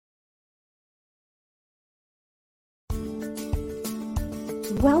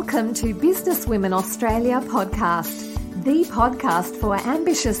Welcome to Business Women Australia podcast, the podcast for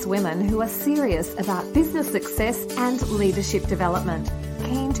ambitious women who are serious about business success and leadership development,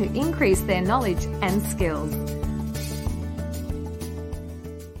 keen to increase their knowledge and skills.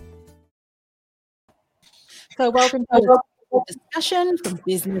 So welcome to the discussion from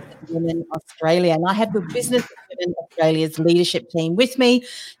Business Women Australia. And I have the Business Women Australia's leadership team with me.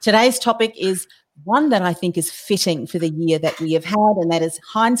 Today's topic is one that I think is fitting for the year that we have had, and that is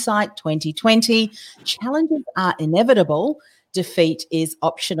hindsight 2020. Challenges are inevitable. Defeat is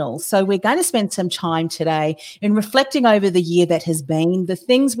optional. So we're going to spend some time today in reflecting over the year that has been, the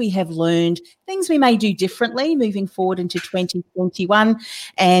things we have learned, things we may do differently moving forward into 2021.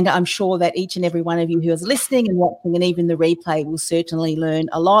 And I'm sure that each and every one of you who is listening and watching and even the replay will certainly learn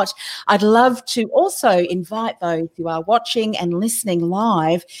a lot. I'd love to also invite those who are watching and listening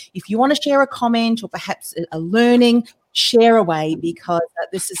live, if you want to share a comment or perhaps a learning, share away, because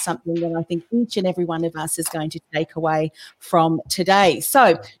this is something that I think each and every one of us is going to take away from today.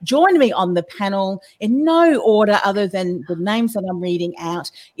 So join me on the panel in no order other than the names that I'm reading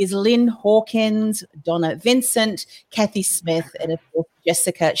out is Lynn Hawkins, Donna Vincent, Kathy Smith, and of course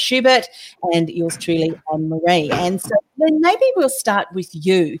Jessica Schubert, and yours truly, Anne-Marie. And so Lynn, maybe we'll start with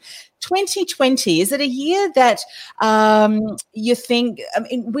you. 2020, is it a year that you think,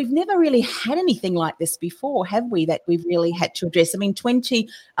 we've never really had anything like this before, have we, that we've really had to address?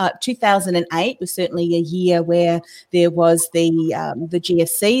 2008 was certainly a year where there was the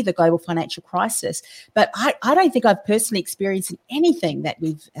GFC, the global financial crisis, but I don't think I've personally experienced anything that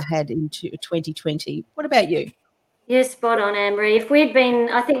we've had in 2020. What about you? You're spot on, Anne-Marie. If we'd been,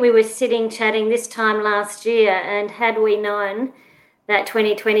 I think we were sitting chatting this time last year, and had we known that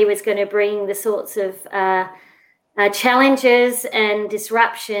 2020 was going to bring the sorts of challenges and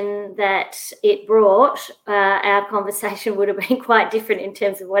disruption that it brought, our conversation would have been quite different in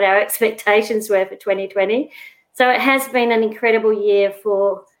terms of what our expectations were for 2020. So it has been an incredible year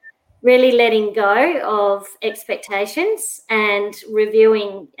for really letting go of expectations and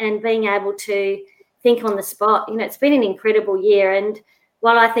reviewing and being able to think on the spot. It's been an incredible year. And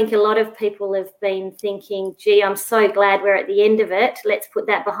while I think a lot of people have been thinking, gee, I'm so glad we're at the end of it, let's put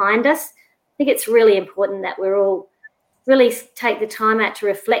that behind us, I think it's really important that we're all really take the time out to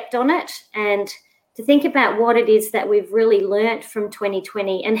reflect on it and to think about what it is that we've really learnt from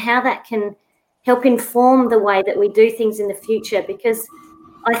 2020 and how that can help inform the way that we do things in the future, because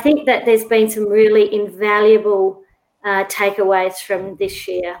I think that there's been some really invaluable takeaways from this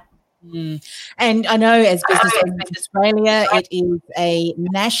year. And I know as Business Women Australia, it is a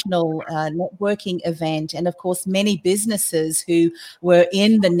national networking event. And of course, many businesses who were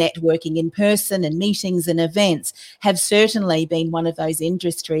in the networking in person and meetings and events have certainly been one of those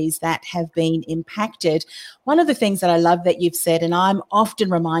industries that have been impacted. One of the things that I love that you've said, and I'm often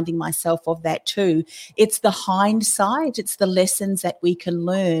reminding myself of that too, it's the hindsight, it's the lessons that we can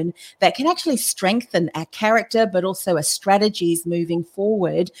learn that can actually strengthen our character, but also our strategies moving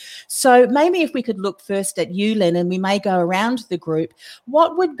forward. So maybe if we could look first at you, Lynn, and we may go around the group,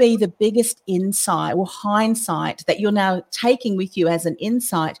 what would be the biggest insight or hindsight that you're now taking with you as an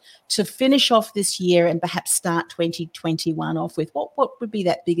insight to finish off this year and perhaps start 2021 off with? What would be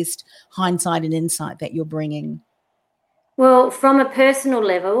that biggest hindsight and insight that you're bringing? Well, from a personal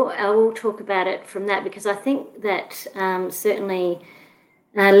level, I will talk about it from that, because I think that certainly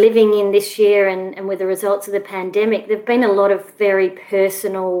living in this year and with the results of the pandemic, there have been a lot of very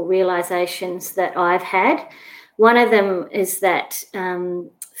personal realizations that I've had. One of them is that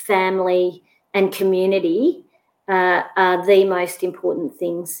family and community are the most important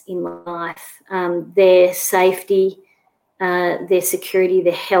things in my life. Their safety, their security,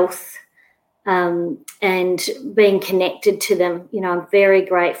 their health, and being connected to them. I'm very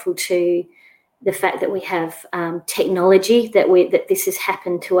grateful to the fact that we have technology, that this has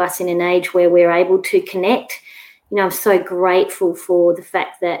happened to us in an age where we're able to connect. I'm so grateful for the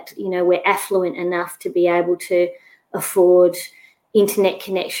fact that, we're affluent enough to be able to afford internet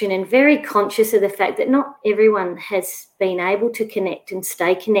connection, and very conscious of the fact that not everyone has been able to connect and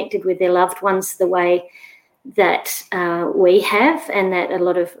stay connected with their loved ones the way that we have, and that a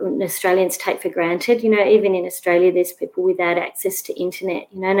lot of Australians take for granted. Even in Australia, there's people without access to internet,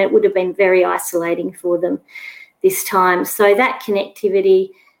 and it would have been very isolating for them this time. So that connectivity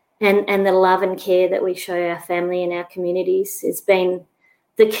and the love and care that we show our family and our communities has been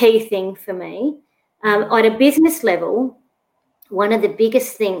the key thing for me. On a business level, one of the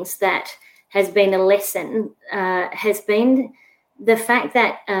biggest things that has been a lesson has been the fact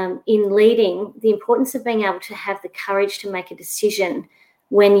that in leading, the importance of being able to have the courage to make a decision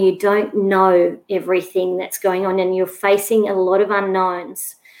when you don't know everything that's going on and you're facing a lot of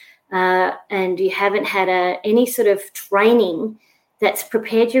unknowns, and you haven't had any sort of training that's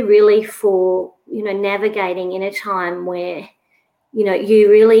prepared you really for, navigating in a time where, you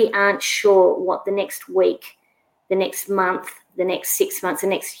really aren't sure what the next week, the next month, the next 6 months, the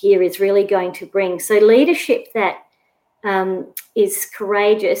next year is really going to bring. So leadership that is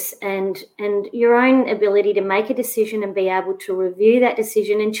courageous and your own ability to make a decision and be able to review that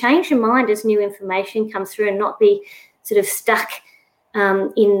decision and change your mind as new information comes through and not be sort of stuck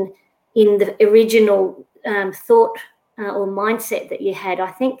in the original thought or mindset that you had.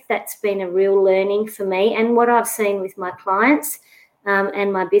 I think that's been a real learning for me, and what I've seen with my clients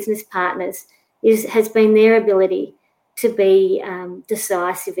and my business partners has been their ability to be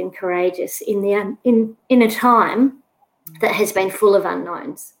decisive and courageous in a time that has been full of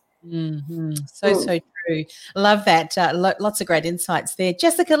unknowns. Mm-hmm. So true. Love that. Lots of great insights there.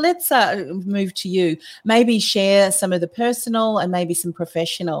 Jessica, let's move to you. Maybe share some of the personal and maybe some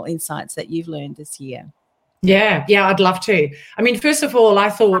professional insights that you've learned this year. Yeah, I'd love to. I mean, first of all, I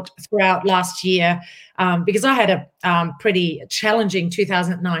thought throughout last year, because I had a pretty challenging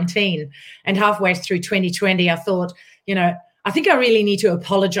 2019, and halfway through 2020, I thought, I think I really need to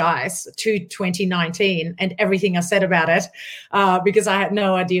apologize to 2019 and everything I said about it, because I had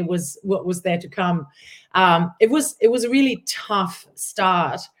no idea what was there to come. It was a really tough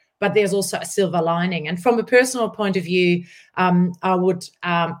start, but there's also a silver lining. And from a personal point of view, I would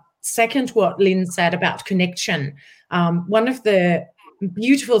second what Lynn said about connection. One of the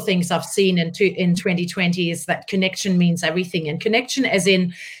beautiful things I've seen in 2020 is that connection means everything. And connection as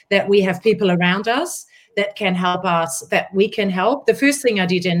in that we have people around us that can help us, that we can help. The first thing I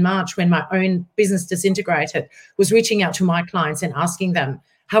did in March when my own business disintegrated was reaching out to my clients and asking them,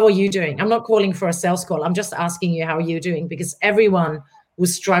 how are you doing? I'm not calling for a sales call. I'm just asking you, how are you doing? Because everyone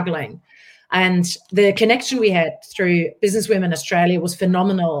was struggling. And the connection we had through Business Women Australia was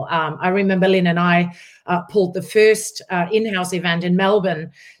phenomenal. I remember Lynn and I pulled the first in-house event in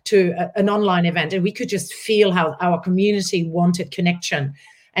Melbourne to an online event, and we could just feel how our community wanted connection.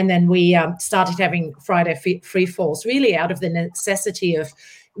 And then we started having Friday free falls, really out of the necessity of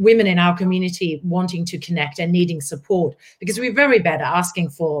women in our community wanting to connect and needing support, because we're very bad at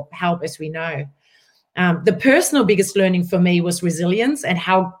asking for help, as we know. The personal biggest learning for me was resilience and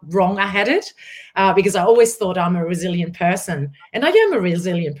how wrong I had it, because I always thought I'm a resilient person, and I am a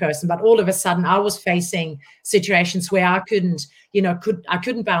resilient person. But all of a sudden, I was facing situations where I couldn't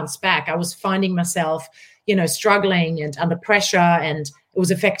bounce back. I was finding myself, struggling and under pressure, and it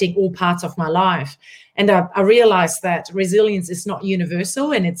was affecting all parts of my life. And I realized that resilience is not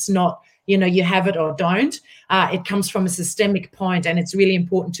universal, and it's not, you have it or don't. It comes from a systemic point, and it's really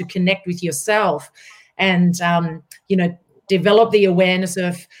important to connect with yourself and, develop the awareness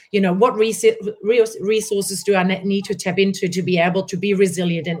of, what resources do I need to tap into to be able to be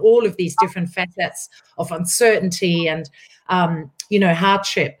resilient in all of these different facets of uncertainty and,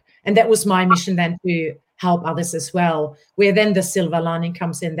 hardship. And that was my mission then, to help others as well, where then the silver lining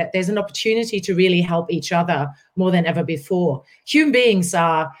comes in, that there's an opportunity to really help each other more than ever before. Human beings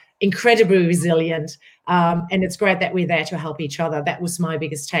are incredibly resilient, and it's great that we're there to help each other. That was my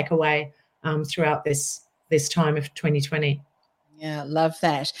biggest takeaway throughout this time of 2020. Yeah, love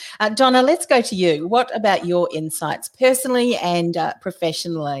that. Donna, let's go to you. What about your insights personally and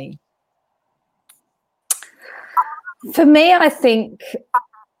professionally? For me, I think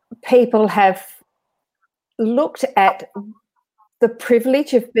people have looked at the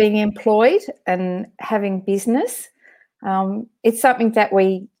privilege of being employed and having business. It's something that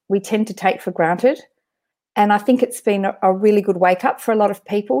we tend to take for granted. And I think it's been a really good wake up for a lot of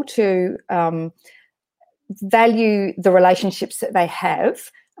people to value the relationships that they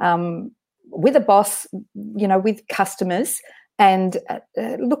have with a boss, with customers, and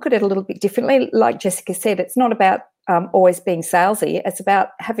look at it a little bit differently. Like Jessica said, it's not about always being salesy. It's about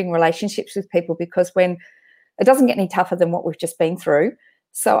having relationships with people, because when it doesn't get any tougher than what we've just been through.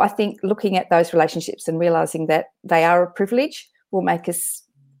 So I think looking at those relationships and realising that they are a privilege will make us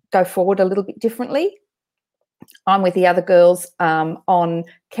go forward a little bit differently. I'm with the other girls on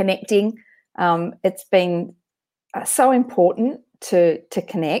connecting. It's been so important to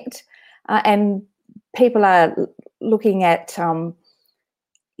connect, and people are looking at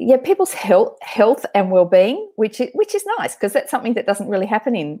people's health and well-being, which is nice, because that's something that doesn't really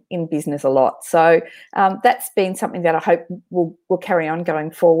happen in business a lot. So that's been something that I hope will carry on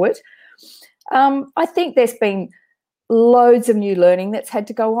going forward. I think there's been loads of new learning that's had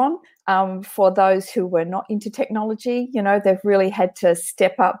to go on. For those who were not into technology, they've really had to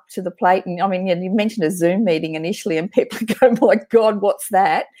step up to the plate. And I mean, you mentioned a Zoom meeting initially, and people go, "My God, what's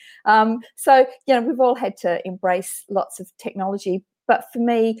that?" So, we've all had to embrace lots of technology. But for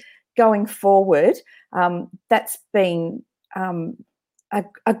me, going forward, that's been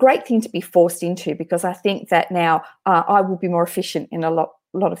a great thing to be forced into, because I think that now I will be more efficient in a lot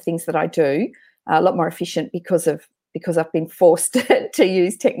of things that I do, a lot more efficient because I've been forced to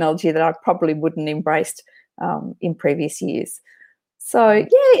use technology that I probably wouldn't embraced in previous years. So,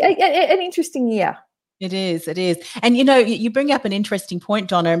 yeah, an interesting year. It is. And, you bring up an interesting point,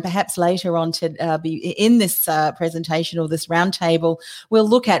 Donna, and perhaps later on to be in this presentation or this roundtable, we'll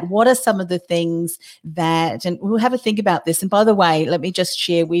look at what are some of the things that, and we'll have a think about this. And by the way, let me just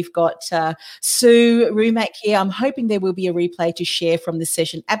share, we've got Sue Rumack here. I'm hoping there will be a replay to share from this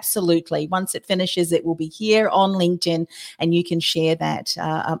session. Absolutely. Once it finishes, it will be here on LinkedIn, and you can share that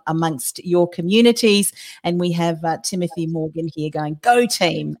amongst your communities. And we have Timothy Morgan here going, "Go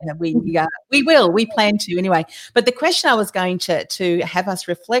team." We plan to anyway. But the question I was going to have us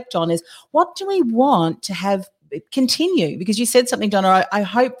reflect on is, what do we want to have continue? Because you said something, Donna, I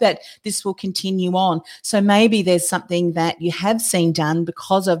hope that this will continue on. So maybe there's something that you have seen done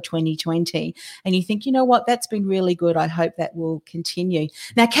because of 2020 and you think, what, that's been really good. I hope that will continue.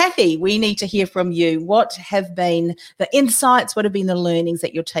 Now, Kathy, we need to hear from you. What have been the insights? What have been the learnings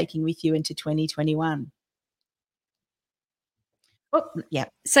that you're taking with you into 2021? Oh, yeah.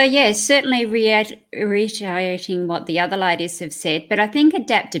 So, certainly reiterating what the other ladies have said, but I think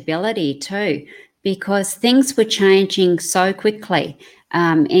adaptability too, because things were changing so quickly.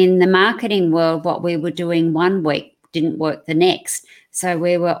 In the marketing world, what we were doing one week didn't work the next. So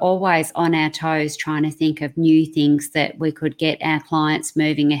we were always on our toes trying to think of new things that we could get our clients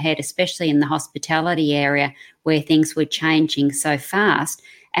moving ahead, especially in the hospitality area where things were changing so fast.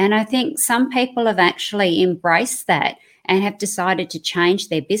 And I think some people have actually embraced that and have decided to change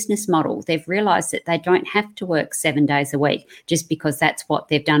their business model. They've realised that they don't have to work 7 days a week just because that's what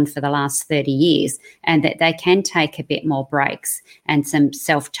they've done for the last 30 years, and that they can take a bit more breaks and some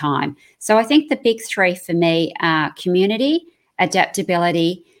self-time. So I think the big three for me are community,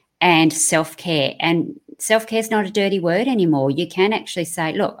 adaptability, and self-care. And self-care is not a dirty word anymore. You can actually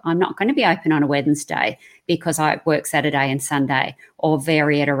say, look, I'm not going to be open on a Wednesday because I work Saturday and Sunday, or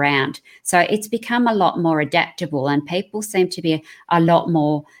vary it around. So it's become a lot more adaptable, and people seem to be a lot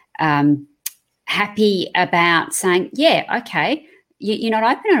more happy about saying, yeah, okay, you're not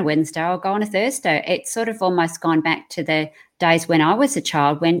open on a Wednesday, I'll go on a Thursday. It's sort of almost gone back to the days when I was a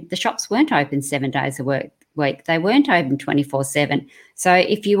child, when the shops weren't open 7 days a week. They weren't open 24/7. So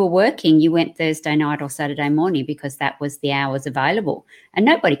if you were working, you went Thursday night or Saturday morning because that was the hours available, and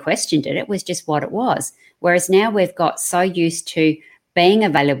nobody questioned it. It was just what it was. Whereas now we've got so used to being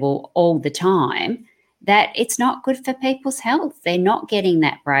available all the time that it's not good for people's health. They're not getting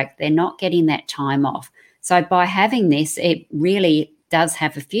that break. They're not getting that time off. So by having this, it really does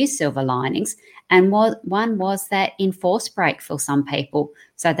have a few silver linings. And one was that enforced break for some people.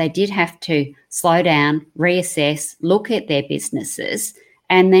 So they did have to slow down, reassess, look at their businesses,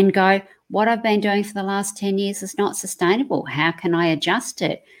 and then go, what I've been doing for the last 10 years is not sustainable. How can I adjust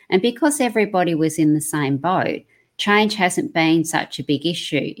it? And because everybody was in the same boat, change hasn't been such a big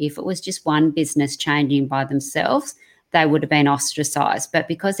issue. If it was just one business changing by themselves, they would have been ostracised. But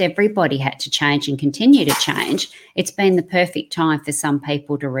because everybody had to change and continue to change, it's been the perfect time for some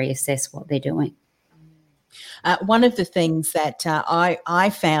people to reassess what they're doing. One of the things that I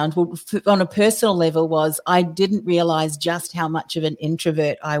found on a personal level was I didn't realise just how much of an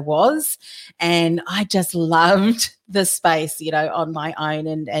introvert I was, and I just loved the space, on my own,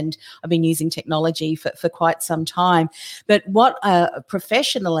 and I've been using technology for quite some time. But what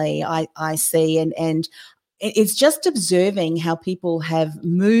professionally I see, and it's just observing how people have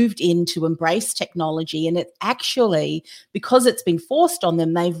moved in to embrace technology, and it actually, because it's been forced on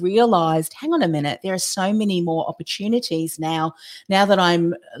them, they've realized, hang on a minute, there are so many more opportunities now that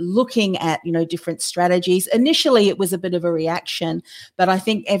I'm looking at, different strategies. Initially, it was a bit of a reaction, but I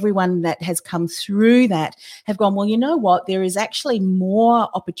think everyone that has come through that have gone, well, you know what, there is actually more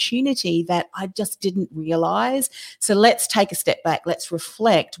opportunity that I just didn't realize. So let's take a step back. Let's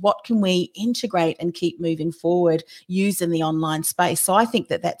reflect. What can we integrate and keep moving forward using the online space? So I think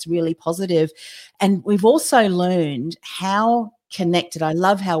that that's really positive. And we've also learned how connected, I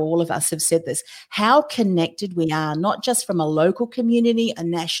love how all of us have said this, how connected we are, not just from a local community, a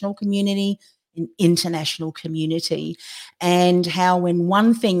national community, an international community, and how when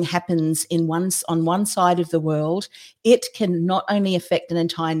one thing happens on one side of the world, it can not only affect an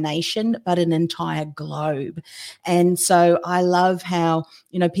entire nation, but an entire globe. And so I love how,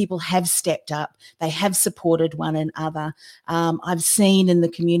 people have stepped up. They have supported one another. I've seen in the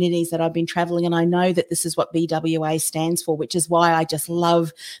communities that I've been traveling, and I know that this is what BWA stands for, which is why I just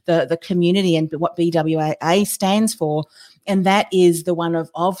love the community and what BWA stands for. And that is the one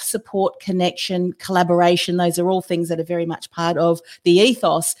of support, connection, collaboration. Those are all things that are very much part of the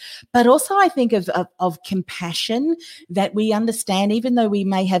ethos. But also I think of compassion, that we understand, even though we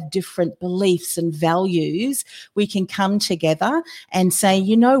may have different beliefs and values, we can come together and say,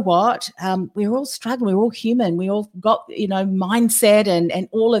 you know what, we're all struggling, we're all human, we all got, mindset and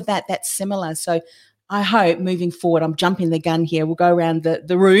all of that that's similar. So I hope moving forward, I'm jumping the gun here, we'll go around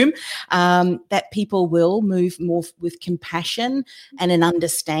the room, that people will move more with compassion and an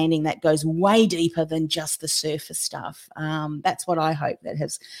understanding that goes way deeper than just the surface stuff. That's what I hope that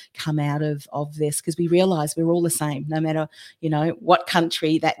has come out of this, because we realise we're all the same, no matter, what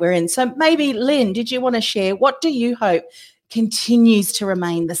country that we're in. So maybe, Lynn, did you want to share, what do you hope continues to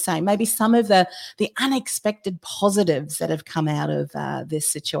remain the same? Maybe some of the unexpected positives that have come out of this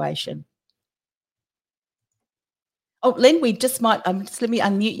situation. Oh, Lynn, we just might, just let me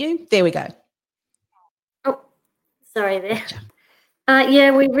unmute you. There we go. Oh, sorry there.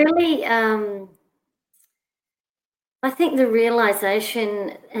 Yeah, we really, I think the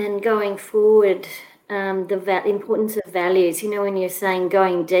realisation and going forward, the importance of values, when you're saying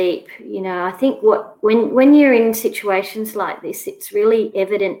going deep, I think when you're in situations like this, it's really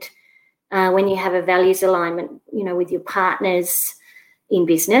evident when you have a values alignment, with your partners in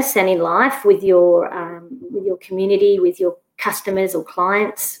business and in life, with your community, with your customers or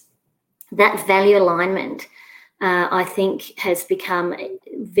clients. That value alignment, I think, has become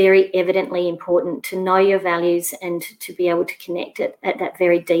very evidently important, to know your values and to be able to connect it at that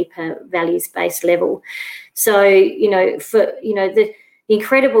very deeper values-based level. So, the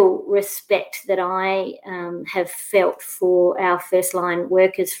incredible respect that I have felt for our first line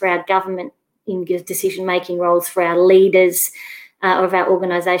workers, for our government in decision-making roles, for our leaders of our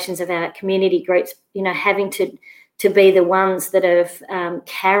organisations, of our community groups, having to be the ones that are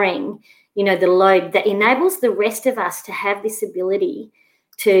carrying, the load that enables the rest of us to have this ability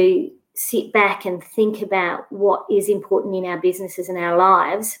to sit back and think about what is important in our businesses and our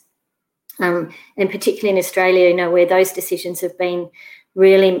lives. And particularly in Australia, where those decisions have been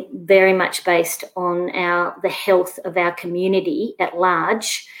really very much based on the health of our community at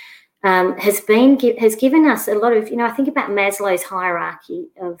large, has given us a lot of, I think about Maslow's hierarchy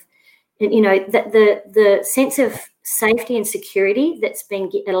of, the sense of safety and security that's been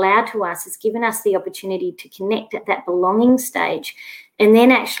allowed to us has given us the opportunity to connect at that belonging stage, and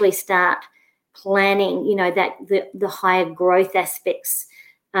then actually start planning, that the higher growth aspects,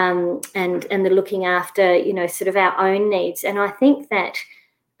 and the looking after, sort of our own needs. And I think that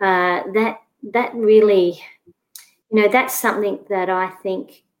that really, that's something that I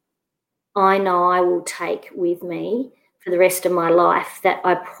think I know I will take with me for the rest of my life, that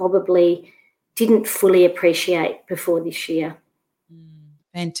I probably didn't fully appreciate before this year.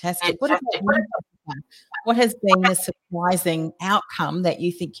 Fantastic. What has been the surprising outcome that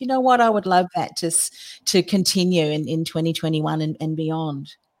you think, I would love that to continue in 2021 and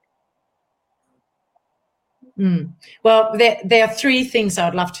beyond? Well, there are three things I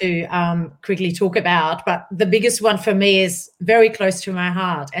would love to quickly talk about, but the biggest one for me is very close to my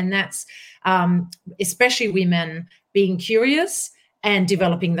heart, and that's especially women being curious and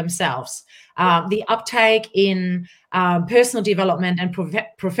developing themselves. The uptake in personal development and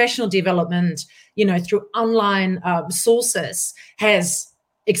professional development, through online sources has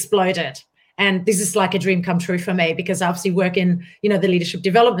exploded. And this is like a dream come true for me, because I obviously work in, the leadership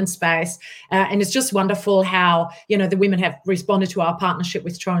development space. And it's just wonderful how, the women have responded to our partnership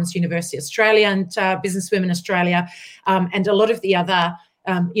with Torrens University Australia and Business Women Australia, and a lot of the other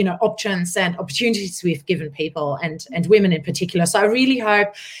options and opportunities we've given people and women in particular. So I really hope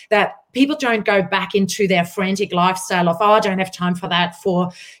that people don't go back into their frantic lifestyle of, I don't have time for that, for,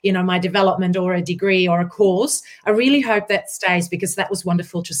 my development or a degree or a course. I really hope that stays, because that was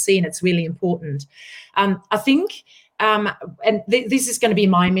wonderful to see, and it's really important. I think, and this is going to be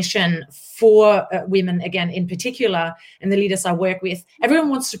my mission for women, again, in particular, and the leaders I work with. Everyone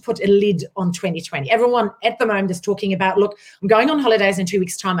wants to put a lid on 2020. Everyone at the moment is talking about, look, I'm going on holidays in 2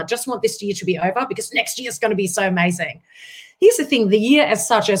 weeks' time. I just want this year to be over, because next year is going to be so amazing. Here's the thing. The year as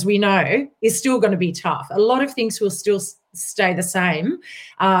such, as we know, is still going to be tough. A lot of things will still stay the same,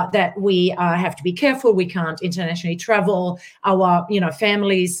 that we have to be careful. We can't internationally travel. Our,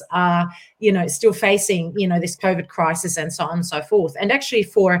 families are, still facing, this COVID crisis and so on and so forth. And actually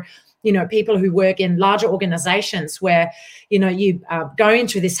for, people who work in larger organizations where, you go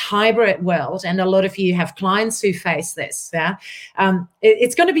into this hybrid world, and a lot of you have clients who face this,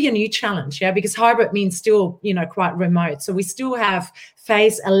 it's going to be a new challenge, because hybrid means still, quite remote. So we still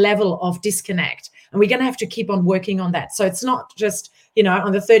face a level of disconnect, and we're going to have to keep on working on that. So it's not just,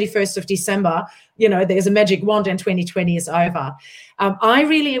 on the 31st of December, there's a magic wand and 2020 is over. I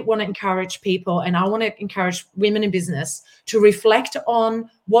really want to encourage people, and I want to encourage women in business to reflect on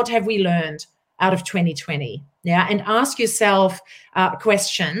what have we learned out of 2020, and ask yourself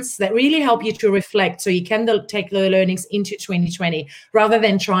questions that really help you to reflect so you can take the learnings into 2020 rather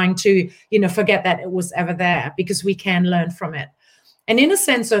than trying to, forget that it was ever there, because we can learn from it. And in a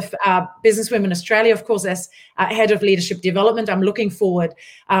sense of Business Women Australia, of course, as head of leadership development, I'm looking forward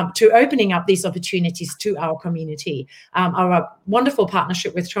to opening up these opportunities to our community. Our wonderful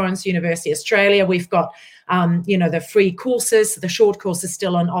partnership with Torrens University Australia, we've got, the free courses, the short courses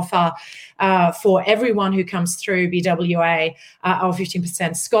still on offer for everyone who comes through BWA, our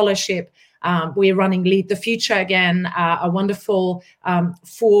 15% scholarship. We're running Lead the Future again, a wonderful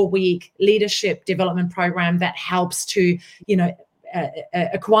 4-week leadership development program that helps to,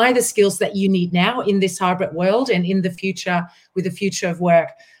 acquire the skills that you need now in this hybrid world and in the future with the future of work,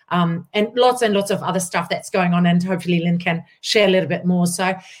 and lots of other stuff that's going on. And hopefully Lynn can share a little bit more.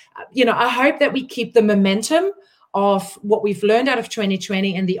 So, I hope that we keep the momentum of what we've learned out of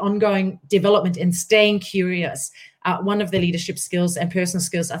 2020 and the ongoing development and staying curious. One of the leadership skills and personal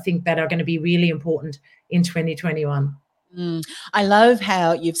skills I think that are going to be really important in 2021. I love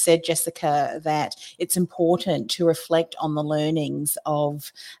how you've said, Jessica, that it's important to reflect on the learnings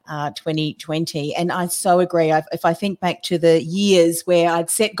of 2020. And I so agree. If I think back to the years where I'd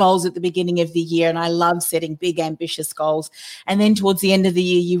set goals at the beginning of the year, and I love setting big, ambitious goals, and then towards the end of the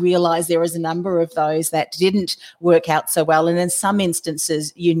year, you realise there is a number of those that didn't work out so well. And in some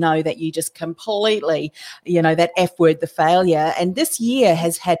instances, that you just completely, that F word, the failure. And this year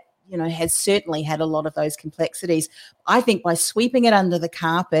has certainly had a lot of those complexities. I think by sweeping it under the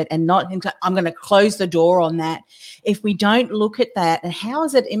carpet and I'm going to close the door on that. If we don't look at that and how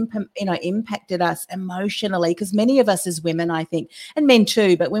has it impacted us emotionally, because many of us as women, I think, and men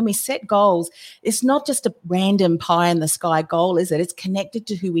too, but when we set goals, it's not just a random pie in the sky goal, is it? It's connected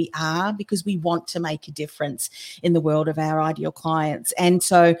to who we are because we want to make a difference in the world of our ideal clients. And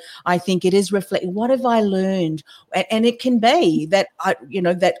so I think it is reflecting, what have I learned? And it can be that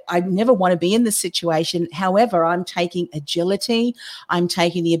I never want to be in this situation. However, I'm taking agility. I'm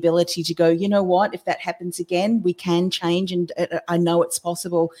taking the ability to go, if that happens again, we can change. And I know it's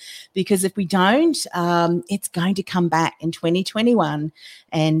possible, because if we don't, it's going to come back in 2021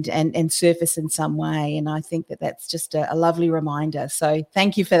 and surface in some way. And I think that's just a lovely reminder. So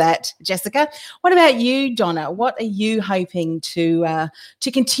thank you for that, Jessica. What about you, Donna? What are you hoping to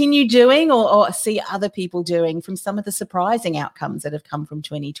continue doing or see other people doing from some of the surprising outcomes that have come from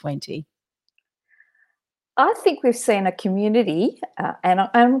 2020? I think we've seen a community, and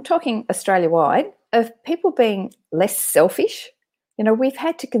I'm talking Australia-wide, of people being less selfish. We've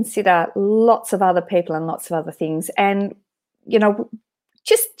had to consider lots of other people and lots of other things, and,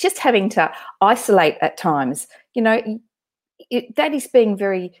 just having to isolate at times, that is being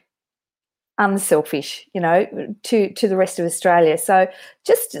very unselfish, to the rest of Australia. So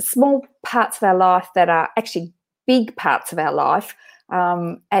just small parts of our life that are actually big parts of our life,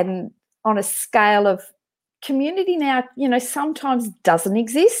 and on a scale of community now, sometimes doesn't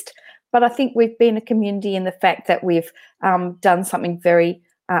exist, but I think we've been a community in the fact that we've done something very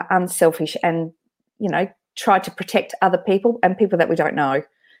unselfish and, tried to protect other people and people that we don't know.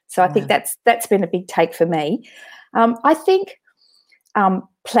 So I think that's been a big take for me. I think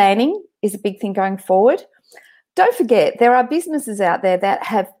planning is a big thing going forward. Don't forget, there are businesses out there that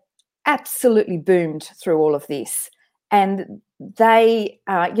have absolutely boomed through all of this. And they,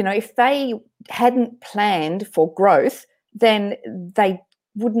 if they hadn't planned for growth, then they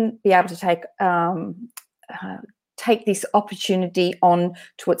wouldn't be able to take this opportunity on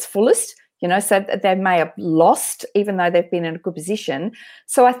to its fullest. So they may have lost, even though they've been in a good position.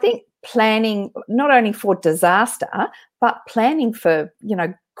 So I think planning not only for disaster, but planning for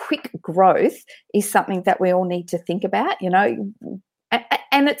quick growth is something that we all need to think about.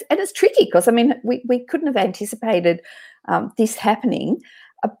 And it's tricky because we couldn't have anticipated this happening,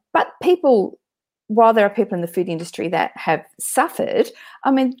 but people, while there are people in the food industry that have suffered,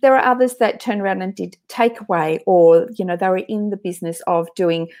 there are others that turned around and did takeaway, or they were in the business of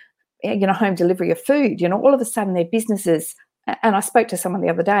doing home delivery of food, all of a sudden their businesses, and I spoke to someone the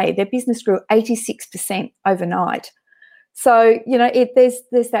other day, their business grew 86% overnight. So,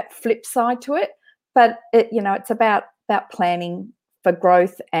 there's that flip side to it, but it's about planning for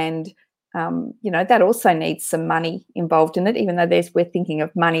growth, and that also needs some money involved in it, even though we're thinking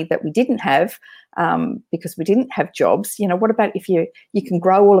of money that we didn't have because we didn't have jobs. What about if you can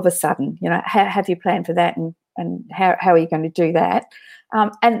grow all of a sudden? How have you planned for that, and how are you going to do that?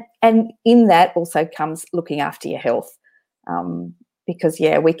 And in that also comes looking after your health, because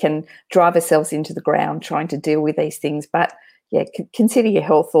we can drive ourselves into the ground trying to deal with these things, but consider your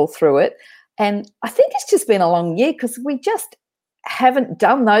health all through it. And I think it's just been a long year because we just haven't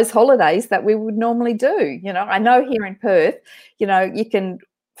done those holidays that we would normally do. I know here in Perth, you can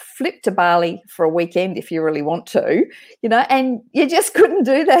flip to Bali for a weekend if you really want to, and you just couldn't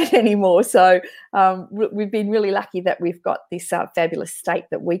do that anymore. So we've been really lucky that we've got this fabulous state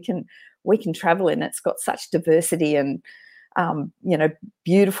that we can travel in. It's got such diversity and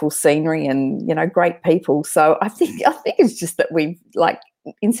beautiful scenery and great people. So I think it's just that we've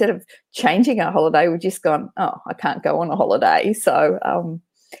instead of changing our holiday, we've just gone, oh, I can't go on a holiday. So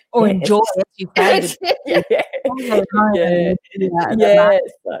enjoy it. You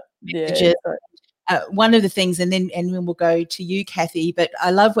one of the things, and then we'll go to you, Kathy, but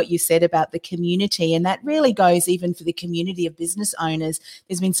I love what you said about the community, and that really goes even for the community of business owners.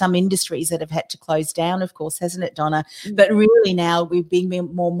 There's been some industries that have had to close down, of course, hasn't it, Donna? But really now we've been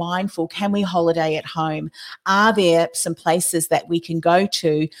more mindful. Can we holiday at home? Are there some places that we can go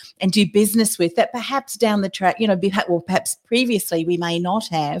to and do business with that perhaps down the track, perhaps previously we may not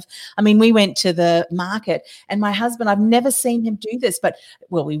have? I mean, we went to the market, and my husband, I've never seen him do this, but,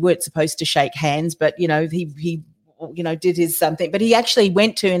 we weren't supposed to shake hands, but, he did his something, but he actually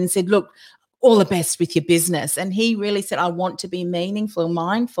went to and said, look, all the best with your business. And he really said, I want to be meaningful,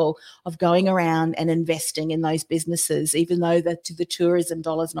 mindful of going around and investing in those businesses, even though the tourism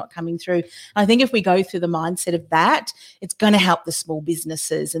dollar's not coming through. And I think if we go through the mindset of that, it's going to help the small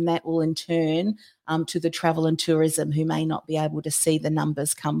businesses, and that will in turn to the travel and tourism who may not be able to see the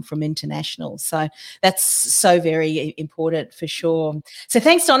numbers come from international. So that's so very important for sure. So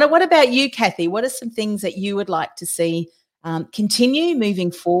thanks, Donna. What about you, Kathy? What are some things that you would like to see continue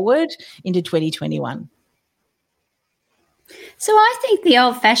moving forward into 2021? So I think the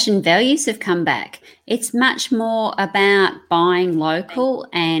old-fashioned values have come back. It's much more about buying local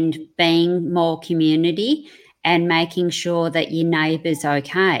and being more community and making sure that your neighbour's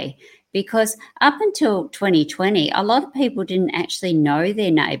okay. Because up until 2020, a lot of people didn't actually know their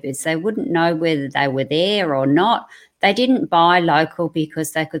neighbours. They wouldn't know whether they were there or not. They didn't buy local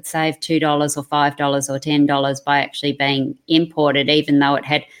because they could save $2 or $5 or $10 by actually being imported, even though it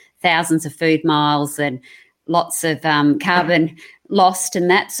had thousands of food miles and lots of carbon lost and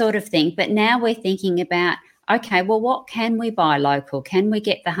that sort of thing. But now we're thinking about, okay, well, what can we buy local? Can we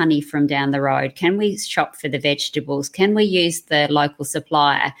get the honey from down the road? Can we shop for the vegetables? Can we use the local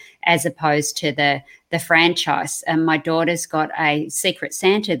supplier as opposed to the franchise? And my daughter's got a Secret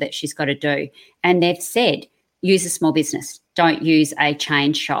Santa that she's got to do. And they've said, use a small business. Don't use a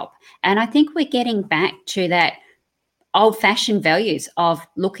chain shop. And I think we're getting back to that old-fashioned values of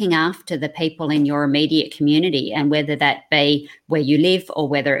looking after the people in your immediate community, and whether that be where you live or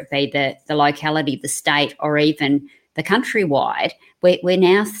whether it be the locality, the state, or even the countrywide. We're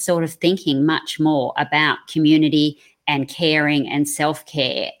now sort of thinking much more about community and caring and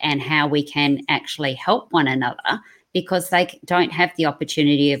self-care and how we can actually help one another, because they don't have the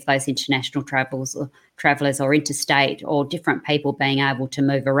opportunity of those international travellers or interstate or different people being able to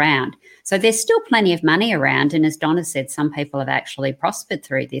move around. So there's still plenty of money around. And as Donna said, some people have actually prospered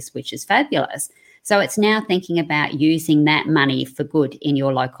through this, which is fabulous. So it's now thinking about using that money for good in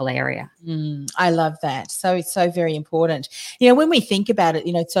your local area. I love that. So it's so very important. When we think about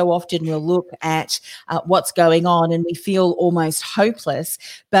it, so often we'll look at what's going on and we feel almost hopeless.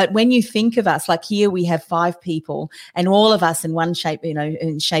 But when you think of us, like here we have 5 people, and all of us in one shape,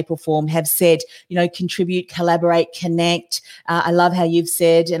 in shape or form have said, contribute, collaborate, connect. I love how you've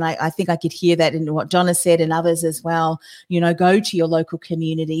said, and I think I could hear that in what Donna said and others as well, go to your local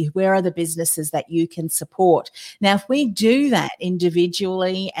community. Where are the businesses that you can support? Now, if we do that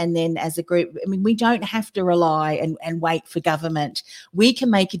individually and then as a group, we don't have to rely and wait for government. We can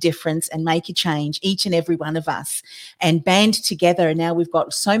make a difference and make a change, each and every one of us, and band together. And now we've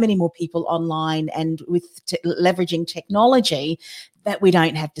got so many more people online, and with leveraging technology, that we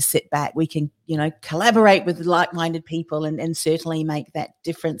don't have to sit back. We can, collaborate with like-minded people and certainly make that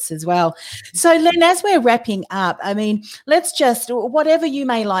difference as well. So, Len, as we're wrapping up, I mean, let's just, whatever you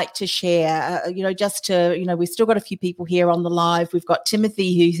may like to share, we've still got a few people here on the live. We've got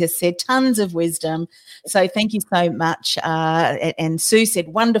Timothy, who has said tons of wisdom. So thank you so much. And Sue said,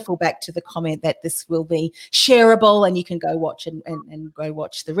 wonderful, back to the comment that this will be shareable and you can go watch and go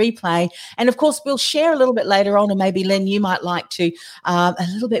watch the replay. And of course, we'll share a little bit later on, and maybe, Len, you might like to a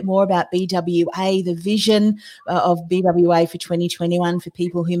little bit more about BWA, the vision of BWA for 2021 for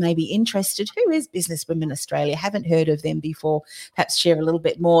people who may be interested. Who is Business Women Australia? Haven't heard of them before. Perhaps share a little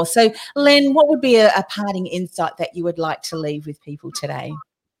bit more. So, Len, what would be a parting insight that you would like to leave with people today?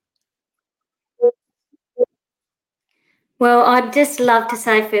 Well, I'd just love to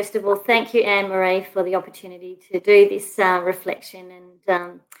say, first of all, thank you, Anne-Marie, for the opportunity to do this reflection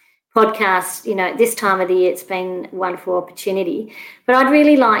and podcast. This time of the year, it's been a wonderful opportunity. But I'd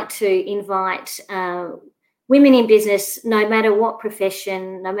really like to invite women in business, no matter what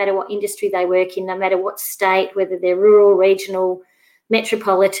profession, no matter what industry they work in, no matter what state, whether they're rural, regional,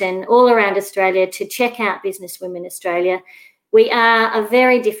 metropolitan, all around Australia, to check out Business Women Australia. We are a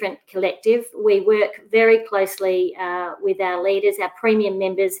very different collective. We work very closely with our leaders, our premium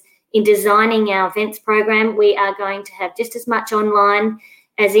members, in designing our events program. We are going to have just as much online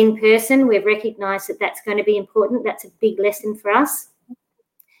as in person. We've recognised that that's going to be important. That's a big lesson for us.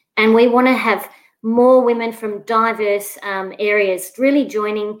 And we want to have more women from diverse areas really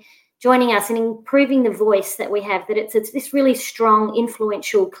joining us and improving the voice that we have, that it's this really strong,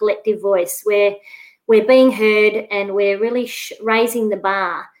 influential collective voice where we're being heard and we're really raising the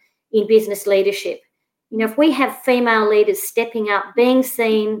bar in business leadership. If we have female leaders stepping up, being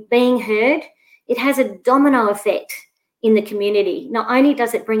seen, being heard, it has a domino effect in the community. Not only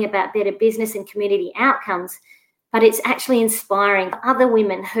does it bring about better business and community outcomes, but it's actually inspiring other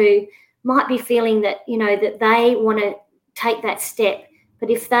women who might be feeling that, that they want to take that step. But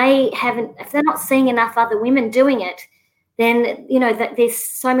if they're not seeing enough other women doing it, then, that there's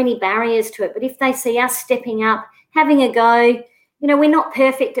so many barriers to it. But if they see us stepping up, having a go, we're not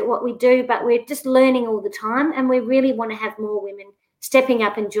perfect at what we do, but we're just learning all the time. And we really want to have more women stepping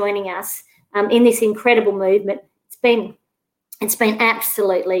up and joining us in this incredible movement. It's been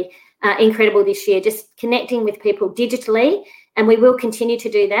absolutely incredible this year, just connecting with people digitally, and we will continue to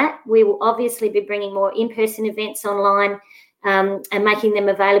do that. We will obviously be bringing more in-person events online and making them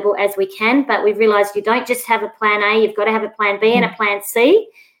available as we can, but we've realised you don't just have a plan A, you've got to have a plan B and a plan C,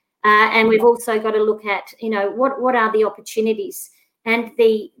 and we've also got to look at, what are the opportunities and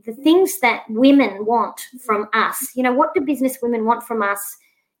the things that women want from us. What do business women want from us,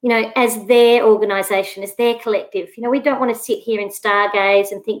 as their organisation, as their collective? We don't want to sit here and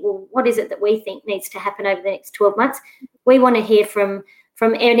stargaze and think, well, what is it that we think needs to happen over the next 12 months? We want to hear from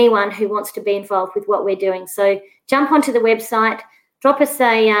anyone who wants to be involved with what we're doing. So jump onto the website, drop us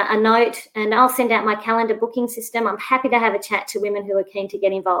a note, and I'll send out my calendar booking system. I'm happy to have a chat to women who are keen to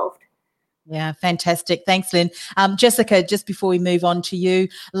get involved. Yeah, fantastic. Thanks, Lynn. Jessica, just before we move on to you,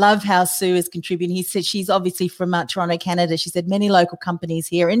 love how Sue is contributing. He said she's obviously from Toronto, Canada. She said many local companies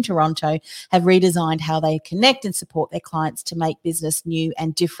here in Toronto have redesigned how they connect and support their clients to make business new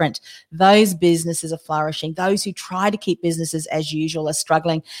and different. Those businesses are flourishing. Those who try to keep businesses as usual are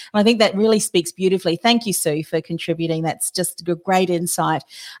struggling. And I think that really speaks beautifully. Thank you, Sue, for contributing. That's just a great insight.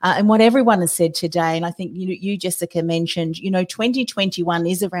 And what everyone has said today, and I think you Jessica, mentioned, 2021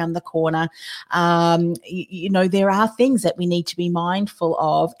 is around the corner. There are things that we need to be mindful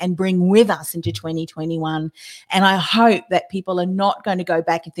of and bring with us into 2021. And I hope that people are not going to go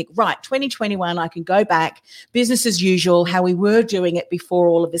back and think, right, 2021, I can go back, business as usual, how we were doing it before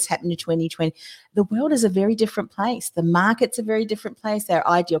all of this happened in 2020. The world is a very different place. The market's a very different place. Our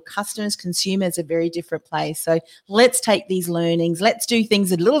ideal customers, consumers, are a very different place. So let's take these learnings. Let's do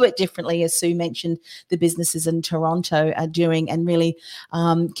things a little bit differently, as Sue mentioned, the businesses in Toronto are doing, and really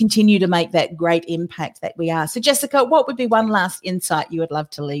continue to make that great impact that we are. So, Jessica, what would be one last insight you would love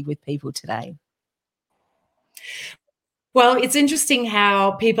to leave with people today? Well, it's interesting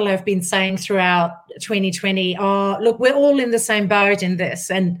how people have been saying throughout 2020, oh, look, we're all in the same boat in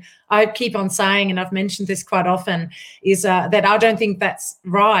this. And I keep on saying, and I've mentioned this quite often, is that I don't think that's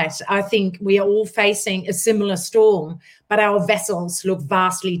right. I think we are all facing a similar storm, but our vessels look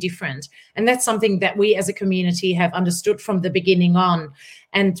vastly different. And that's something that we as a community have understood from the beginning on.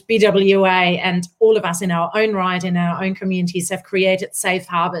 And BWA and all of us in our own right, in our own communities, have created safe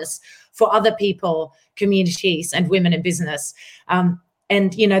harbours for other people, communities, and women in business.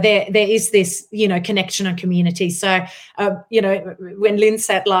 And, there is this, connection and community. So, when Lynn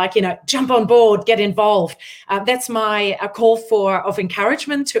said, like, jump on board, get involved, that's my call of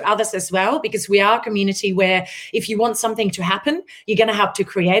encouragement to others as well, because we are a community where if you want something to happen, you're going to have to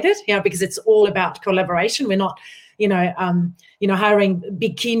create it, because it's all about collaboration. We're not, hiring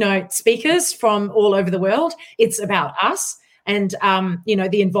big keynote speakers from all over the world. It's about us. And,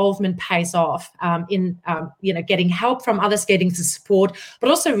 the involvement pays off in, getting help from others, getting the support, but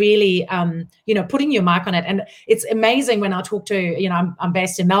also really, putting your mark on it. And it's amazing when I talk to, I'm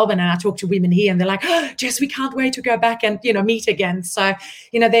based in Melbourne, and I talk to women here, and they're like, oh, Jess, we can't wait to go back and, meet again. So,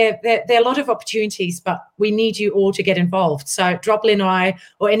 there are a lot of opportunities, but we need you all to get involved. So drop Lynn or I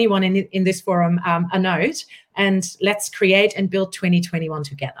or anyone in this forum a note, and let's create and build 2021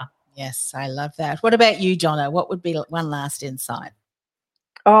 together. Yes, I love that. What about you, Donna? What would be one last insight?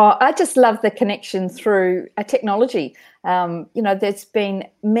 Oh, I just love the connection through technology. There's been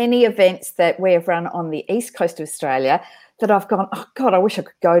many events that we've run on the east coast of Australia that I've gone, oh God, I wish I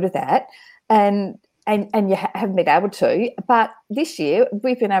could go to that, and you haven't been able to. But this year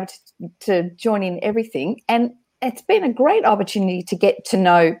we've been able to join in everything, and it's been a great opportunity to get to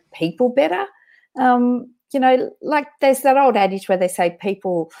know people better. Like there's that old adage where they say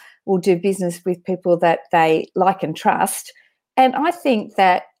people will do business with people that they like and trust. And I think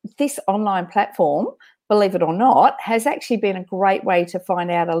that this online platform, believe it or not, has actually been a great way to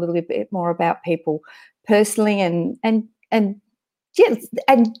find out a little bit more about people personally and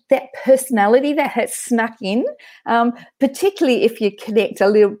that personality that has snuck in, particularly if you connect a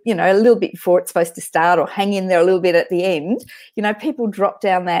little bit before it's supposed to start, or hang in there a little bit at the end. People drop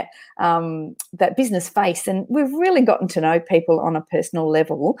down that business face, and we've really gotten to know people on a personal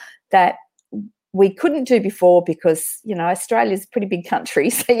level that we couldn't do before, because Australia's a pretty big country,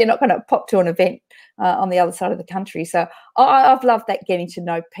 so you're not going to pop to an event on the other side of the country. So I've loved that, getting to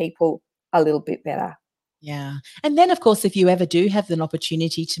know people a little bit better. Yeah. And then, of course, if you ever do have an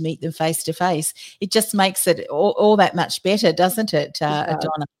opportunity to meet them face to face, it just makes it all that much better, doesn't it,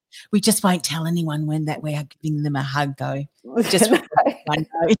 Donna? We just won't tell anyone when that we're giving them a hug, though. Just one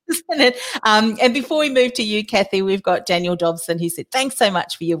know, isn't it? And before we move to you, Kathy, we've got Daniel Dobson, who said, thanks so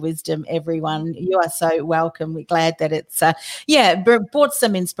much for your wisdom, everyone. You are so welcome. We're glad that it's, brought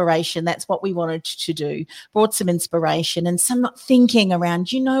some inspiration. That's what we wanted to do. Brought some inspiration and some thinking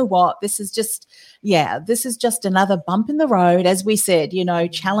around, you know what, this is just another bump in the road. As we said,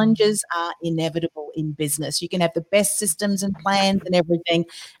 challenges are inevitable in business. You can have the best systems and plans and everything,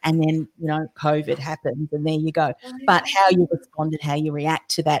 and then, COVID happens, and there you go. But how you respond and how you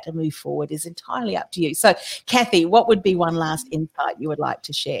react to that and move forward is entirely up to you. So, Kathy, what would be one last insight you would like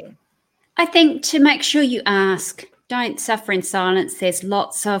to share? I think to make sure you ask. Don't suffer in silence. There's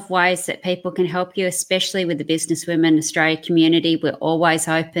lots of ways that people can help you, especially with the Business Women Australia community. We're always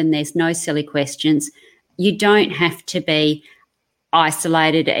open. There's no silly questions. You don't have to be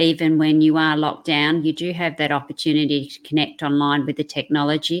isolated even when you are locked down. You do have that opportunity to connect online with the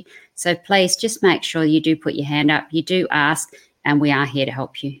technology. So please just make sure you do put your hand up, you do ask, and we are here to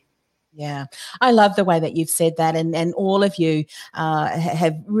help you. Yeah, I love the way that you've said that, and all of you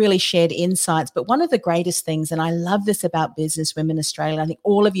have really shared insights. But one of the greatest things, and I love this about Business Women Australia, I think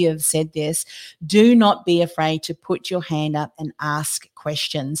all of you have said this, do not be afraid to put your hand up and ask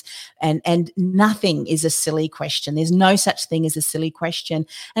questions, and nothing is a silly question. There's no such thing as a silly question.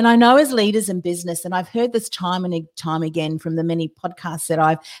 And I know as leaders in business, and I've heard this time and time again from the many podcasts that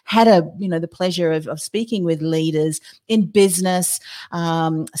I've had the pleasure of speaking with leaders in business,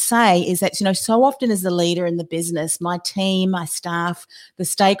 say is that, so often as the leader in the business, my team, my staff, the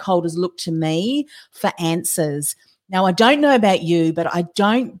stakeholders look to me for answers. Now, I don't know about you, but I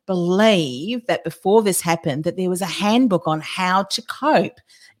don't believe that before this happened that there was a handbook on how to cope,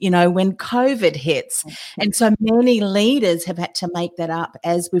 when COVID hits. And so many leaders have had to make that up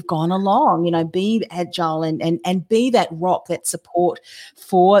as we've gone along, be agile and be that rock, that support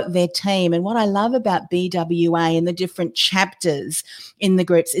for their team. And what I love about BWA and the different chapters in the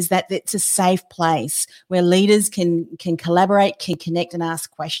groups is that it's a safe place where leaders can collaborate, can connect and ask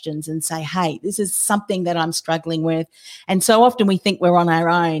questions and say, hey, this is something that I'm struggling with. And so often we think we're on our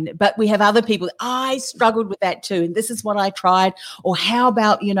own, but we have other people, I struggled with that too, and this is what I tried. Or how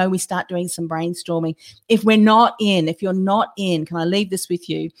about, we start doing some brainstorming. If you're not in, can I leave this with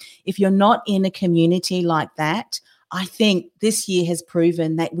you? If you're not in a community like that, I think this year has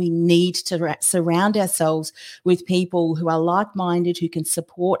proven that we need to surround ourselves with people who are like-minded, who can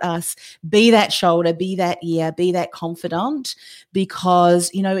support us, be that shoulder, be that ear, be that confidant, because,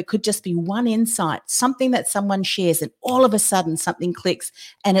 you know, it could just be one insight, something that someone shares, and all of a sudden something clicks,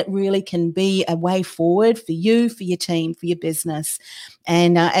 and it really can be a way forward for you, for your team, for your business.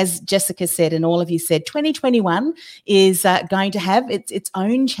 And as Jessica said, and all of you said, 2021 is going to have its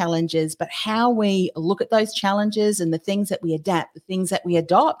own challenges, but how we look at those challenges and the things that we adapt, the things that we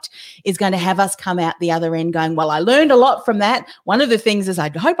adopt, is going to have us come out the other end going, well, I learned a lot from that. One of the things is I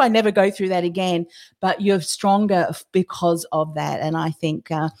hope I never go through that again, but you're stronger because of that. And I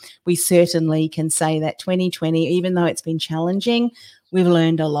think we certainly can say that 2020, even though it's been challenging, we've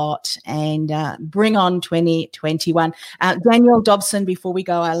learned a lot, and bring on 2021. Danielle Dobson, before we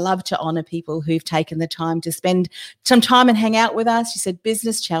go, I love to honour people who've taken the time to spend some time and hang out with us. She said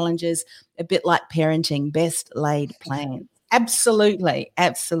business challenges, a bit like parenting, best laid plans. Absolutely,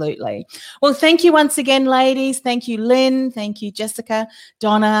 absolutely. Well, thank you once again, ladies. Thank you, Lynn. Thank you, Jessica,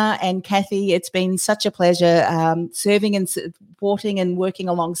 Donna, and Kathy. It's been such a pleasure serving and supporting and working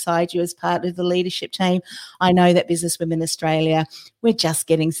alongside you as part of the leadership team. I know that Business Women Australia, we're just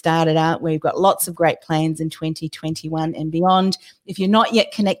getting started, aren't we? We've got lots of great plans in 2021 and beyond. If you're not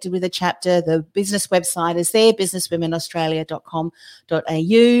yet connected with a chapter, the business website is there,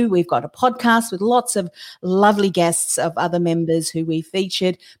 businesswomenaustralia.com.au. We've got a podcast with lots of lovely guests of other members who we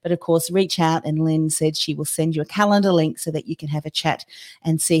featured, but of course reach out, and Lynn said she will send you a calendar link so that you can have a chat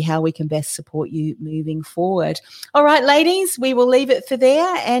and see how we can best support you moving forward. All right, ladies, we will leave it for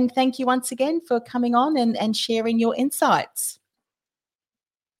there, and thank you once again for coming on and sharing your insights.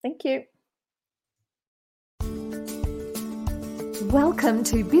 Thank you. Welcome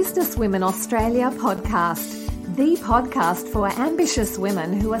to Business Women Australia podcast, the podcast for ambitious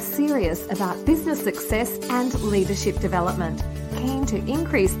women who are serious about business success and leadership development, keen to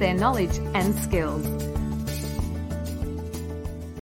increase their knowledge and skills.